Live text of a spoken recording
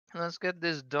Let's get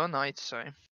this done, I'd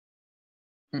say.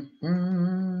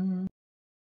 There's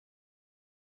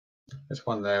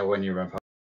one there when you ramp up.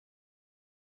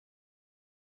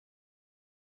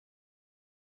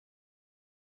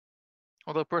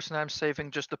 Although personally I'm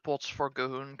saving just the pots for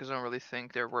Goon, because I don't really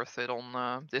think they're worth it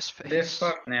on this phase. This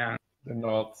stuff, yeah. They're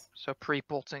not. So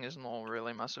pre-potting is not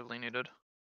really massively needed.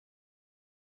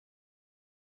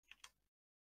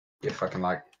 You're fucking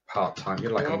like part-time.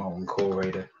 You're like a Molten Core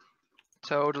raider.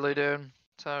 Totally, dude.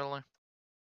 Totally.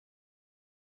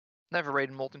 Never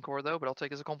raided Molten Core though, but I'll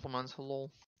take it as a compliment.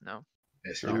 Lol. No.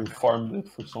 It's You not. farmed it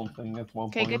for something at one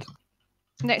Okay, point.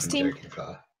 good. Next I'm team. joking,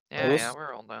 fella. Yeah, Those- yeah,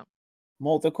 we're on that.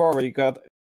 Molten Core, where you got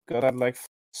at like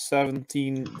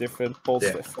 17 different pots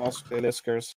Yeah. with fast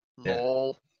Liskers. Yeah.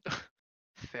 Lol.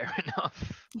 Fair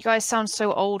enough. You guys sound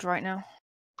so old right now.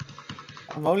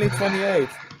 I'm only 28.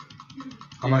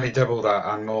 I'm only double that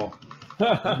and more.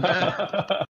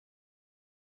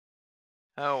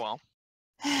 Oh well.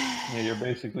 Yeah, you're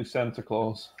basically Santa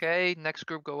Claus. Okay, next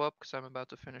group go up, because I'm about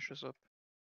to finish this up.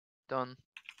 Done.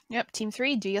 Yep, team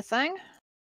 3, do your thing.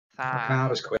 Fucking Ah. that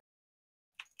was quick.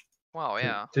 Wow,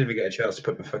 yeah. Didn't even get a chance to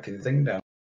put my fucking thing down.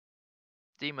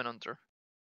 Demon Hunter.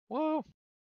 Whoa.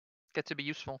 Get to be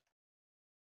useful.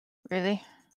 Really?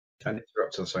 An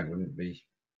interrupt or something would be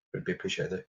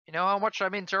appreciated. You know how much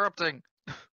I'm interrupting?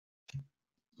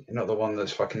 You're not the one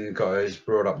that's fucking got his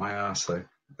broad up my ass though.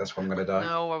 That's why I'm gonna die.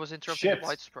 No, I was interrupting Shit. the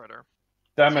Light Spreader.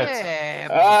 Damn it.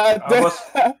 Damn.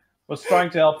 I was trying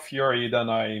to help Fury, then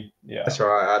yeah. That's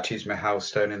right. I had to use my house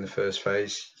stone in the first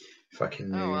phase.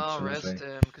 Fucking Oh noobs, well, rest honestly.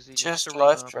 him, because he needs Just to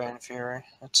life run up. drain Fury.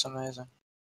 It's amazing.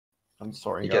 I'm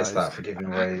sorry, He guys. gets that for giving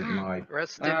away my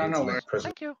Rest him. No internet worries.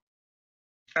 present. Thank you.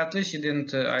 At least you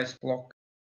didn't ice block.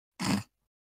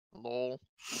 Lol.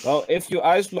 Well, if you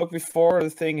ice block before the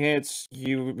thing hits,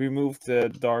 you remove the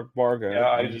dark bargain. Yeah,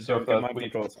 I and you deserve don't get that.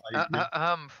 mind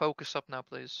control. Focus up now,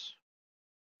 please.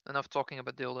 Enough talking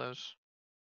about dildos.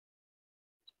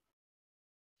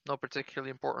 Not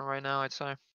particularly important right now, I'd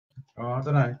say. Oh, I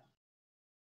don't know.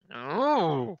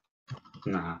 Oh.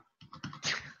 Nah.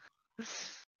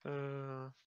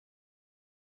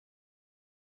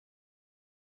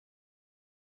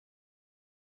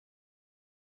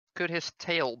 Could his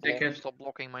tail Take block it. stop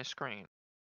blocking my screen?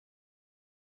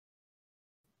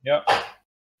 Yeah,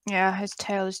 Yeah, his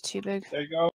tail is too big. there you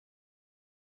go.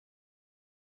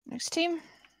 Next team.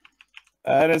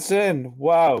 And it's in.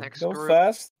 Wow, Next so group.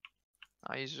 fast.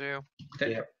 Aizu.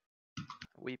 Yep.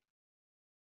 Weep.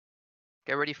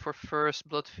 Get ready for first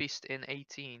blood feast in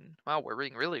 18. Wow, we're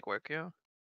reading really quick, yeah.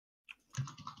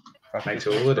 That makes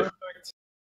all the difference.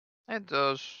 It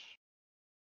does.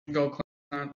 Go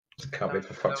clean. Can't wait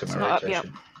for fuck to It's my not up yet.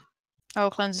 rotation.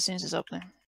 I'll cleanse as soon as it's up then.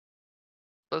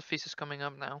 Blood feast is coming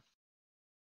up now.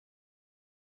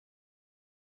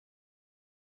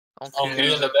 On On two,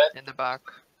 you in the bed. in the back.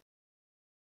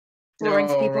 Roaring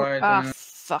for Oh, people. right, Ah, yeah.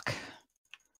 fuck.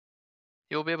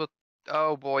 You'll be able.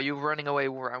 Oh boy, you're running away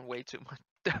around way too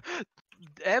much.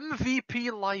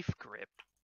 MVP life grip.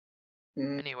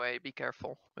 Mm, Anyway, be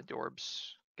careful with the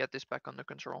orbs. Get this back under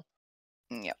control.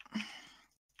 Yep.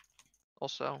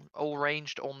 Also, all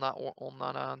ranged on that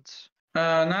ad.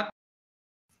 not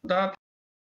that.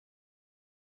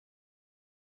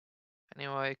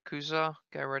 Anyway, Kuza,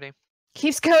 get ready.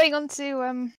 Keeps going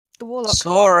onto the warlock.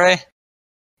 Sorry.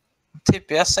 I'm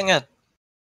TPSing it.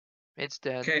 It's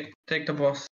dead. Okay, take the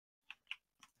boss.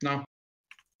 No.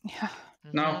 Yeah.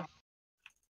 No. Mhm.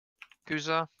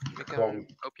 Kuza, we Come can on,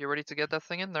 hope you're ready to get that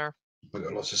thing in there. we've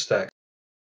got lots of stacks.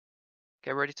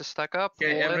 Get ready to stack up.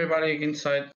 Okay, everybody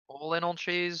inside. All in on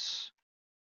cheese.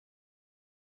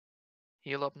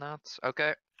 Heal up, Nat.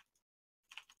 Okay.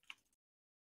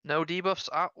 No debuffs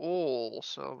at all,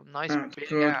 so nice That's big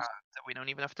good. ad that we don't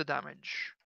even have to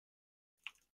damage.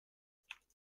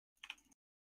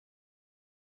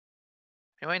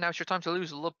 Anyway, now it's your time to lose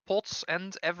the pots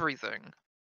and everything.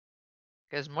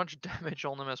 Get as much damage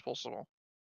on them as possible.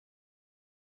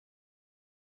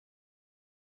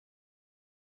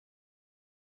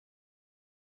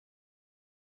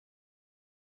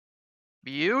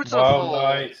 Beautiful!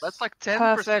 nice. That's like 10%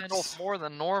 Perfect. off more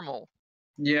than normal.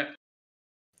 Yeah.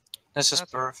 This is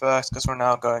That's- perfect because we're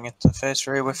now going into phase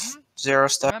 3 with Mhm. 0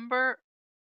 step. Remember,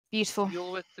 Beautiful.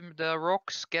 deal with the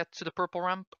rocks, get to the purple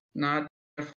ramp. Not.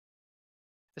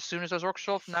 As soon as those rocks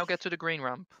are off, now get to the green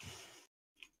ramp.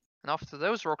 And after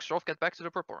those rocks are off, get back to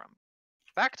the purple ramp.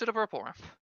 Back to the purple ramp.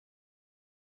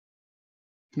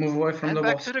 Move away from And the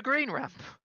back boss. to the green ramp.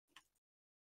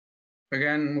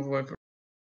 Again, move away from.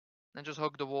 And just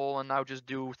hug the wall and now just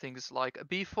do things like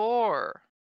before.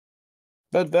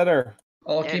 But better.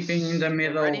 All keeping in the Yes,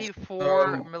 middle. ready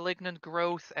for so malignant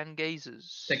growth and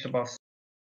gazes. take the boss.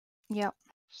 Yep.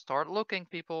 Start looking,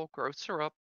 people. Growths are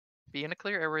up. Be in a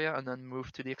clear area and then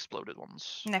move to the exploded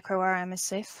ones. Necro RM is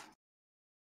safe.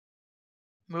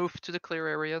 Move to the clear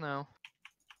area now.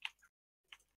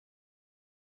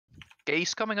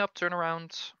 Gaze coming up, turn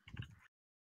around.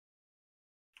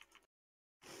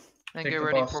 And Take get the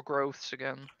ready boss. for growths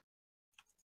again.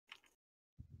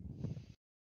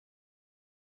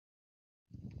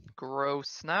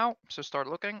 Growths now, so start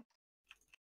looking.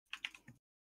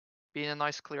 Be in a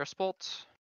nice clear spot.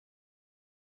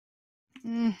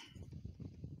 Mm.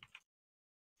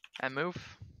 And move.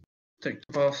 Take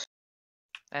the boss.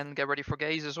 And get ready for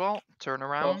gaze as well. Turn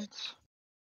around.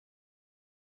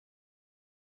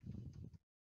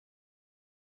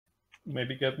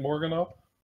 Maybe get Morgan up.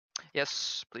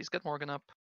 Yes, please get Morgan up.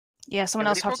 Yeah, someone Get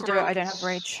else ready have for to do it. I don't have growths.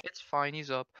 rage. It's fine,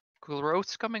 he's up.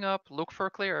 Growth's coming up. Look for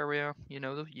a clear area. You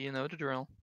know the drill.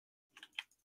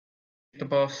 Take the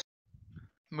boss.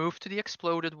 Move to the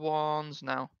exploded ones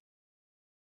now.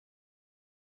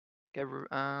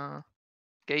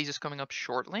 Gaze is coming up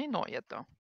shortly. Not yet though.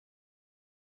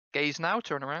 Gaze now.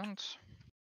 Turn around.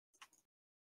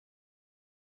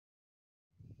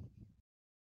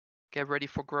 Get ready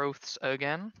for growths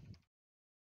again.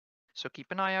 So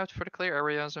keep an eye out for the clear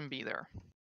areas and be there.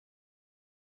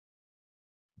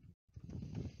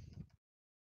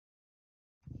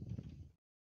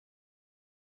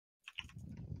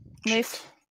 Move.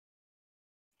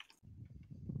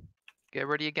 Get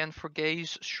ready again for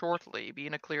gaze shortly. Be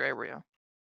in a clear area.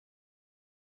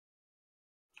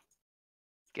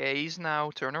 Gaze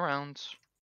now, turn around.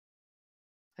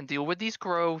 And deal with these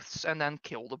growths and then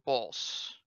kill the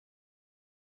boss.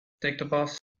 Take the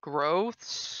boss.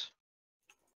 Growths.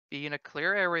 Be in a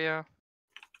clear area.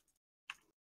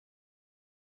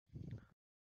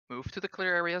 Move to the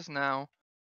clear areas now.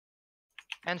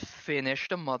 And finish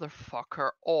the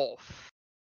motherfucker off.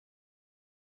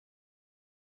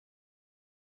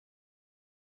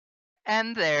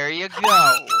 And there you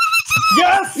go.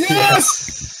 Yes!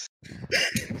 Yes!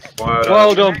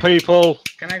 Well done, people.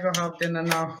 Can I go have dinner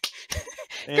now?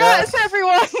 Congrats,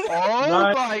 everyone! Oh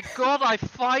Nice. my god, I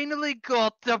finally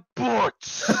got the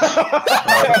boots! Oh,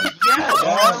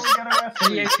 Yes! we got a recipe.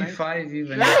 385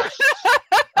 even. Yes!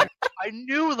 I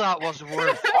knew that was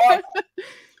worth it.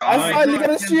 I my finally God,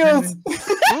 got a shield!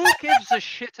 Who gives a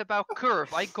shit about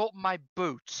curve? I got my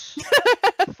boots.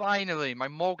 Finally, my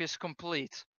mog is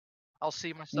complete. I'll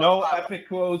see myself No out. epic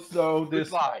quotes though.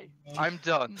 This Goodbye. I'm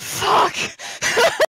done. Fuck!